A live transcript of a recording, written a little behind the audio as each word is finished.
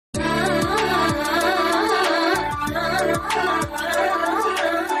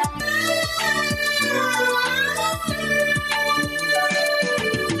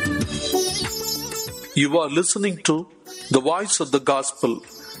You are listening to The Voice of the Gospel,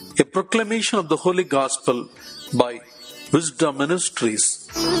 a proclamation of the Holy Gospel by Wisdom Ministries.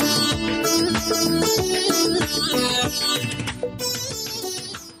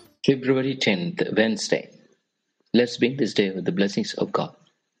 February 10th, Wednesday. Let's begin this day with the blessings of God.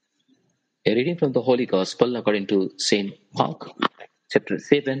 A reading from the Holy Gospel according to St. Mark, chapter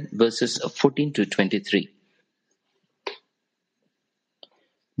 7, verses 14 to 23.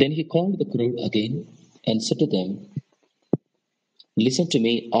 Then he called the crowd again and said to them, "Listen to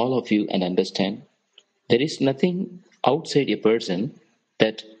me, all of you, and understand. There is nothing outside a person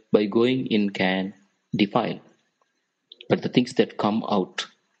that by going in can defile, but the things that come out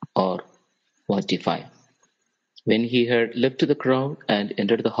are what defile." When he had left the crowd and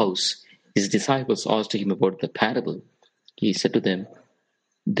entered the house, his disciples asked him about the parable. He said to them,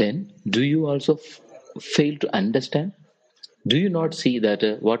 "Then do you also fail to understand? Do you not see that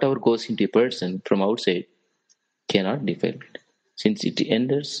whatever goes into a person from outside cannot defile it, since it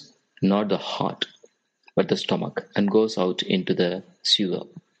enters not the heart, but the stomach, and goes out into the sewer?"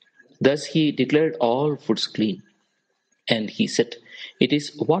 Thus he declared all foods clean. And he said, "It is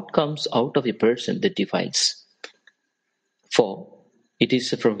what comes out of a person that defiles. For it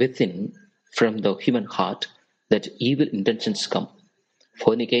is from within, from the human heart, that evil intentions come: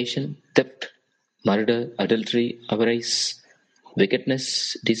 fornication, theft, murder, adultery, avarice,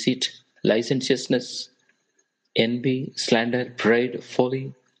 wickedness, deceit, licentiousness, envy, slander, pride,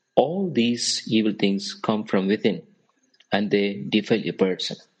 folly. All these evil things come from within, and they defile a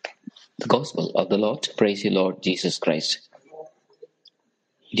person." The Gospel of the Lord. Praise you, Lord Jesus Christ.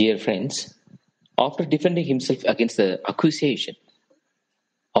 Dear friends, after defending himself against the accusation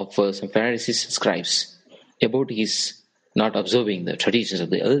of some Pharisees and scribes about his not observing the traditions of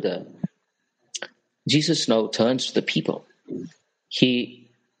the elder, Jesus now turns to the people. He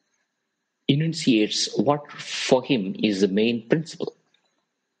enunciates what for him is the main principle.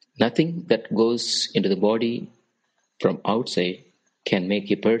 Nothing that goes into the body from outside can make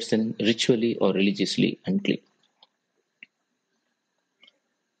a person ritually or religiously unclean.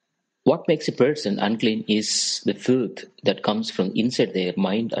 What makes a person unclean is the filth that comes from inside their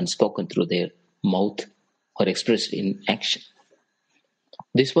mind and spoken through their mouth or expressed in action.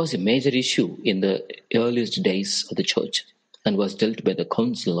 This was a major issue in the earliest days of the church and was dealt by the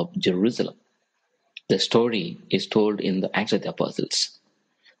Council of Jerusalem. The story is told in the Acts of the Apostles.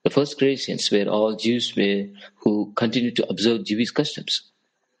 The first Christians were all Jews who continued to observe Jewish customs.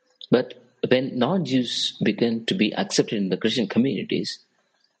 But when non-Jews began to be accepted in the Christian communities,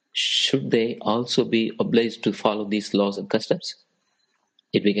 should they also be obliged to follow these laws and customs?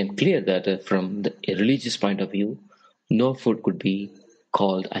 It became clear that from a religious point of view, no food could be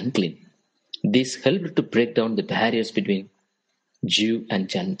called unclean. This helped to break down the barriers between Jew and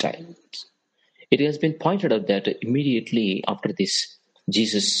Gentile. It has been pointed out that immediately after this,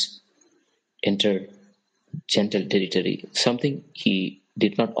 Jesus entered Gentile territory, something he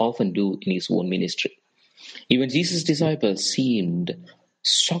did not often do in his own ministry. Even Jesus' disciples seemed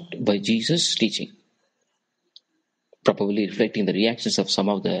shocked by Jesus' teaching, probably reflecting the reactions of some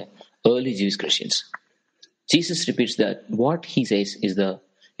of the early Jewish Christians. Jesus repeats that what he says is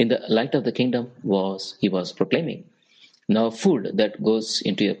in the light of the kingdom he was proclaiming. Now, food that goes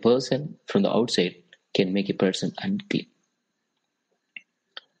into a person from the outside can make a person unclean.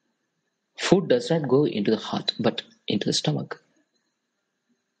 Food does not go into the heart, but into the stomach,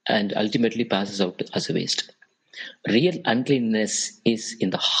 and ultimately passes out as a waste. Real uncleanness is in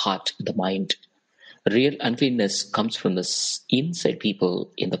the heart, the mind. Real uncleanness comes from the inside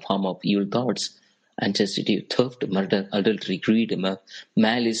people in the form of evil thoughts, unchastity, theft, murder, adultery, greed,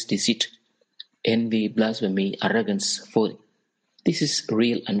 malice, deceit, envy, blasphemy, arrogance, folly. This is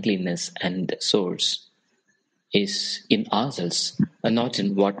real uncleanness, and the source is in ourselves and not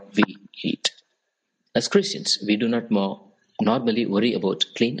in what we eat. As Christians, we do not normally worry about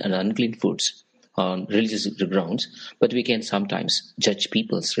clean and unclean foods on religious grounds, but we can sometimes judge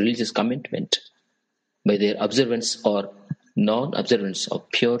people's religious commitment by their observance or non-observance of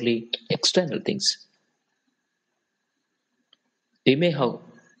purely external things. We may have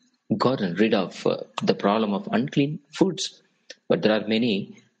gotten rid of the problem of unclean foods, but there are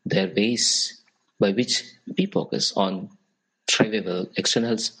ways by which we focus on trivial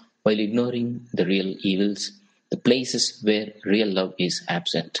externals while ignoring the real evils, the places where real love is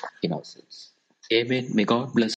absent in ourselves. Amen. May God bless.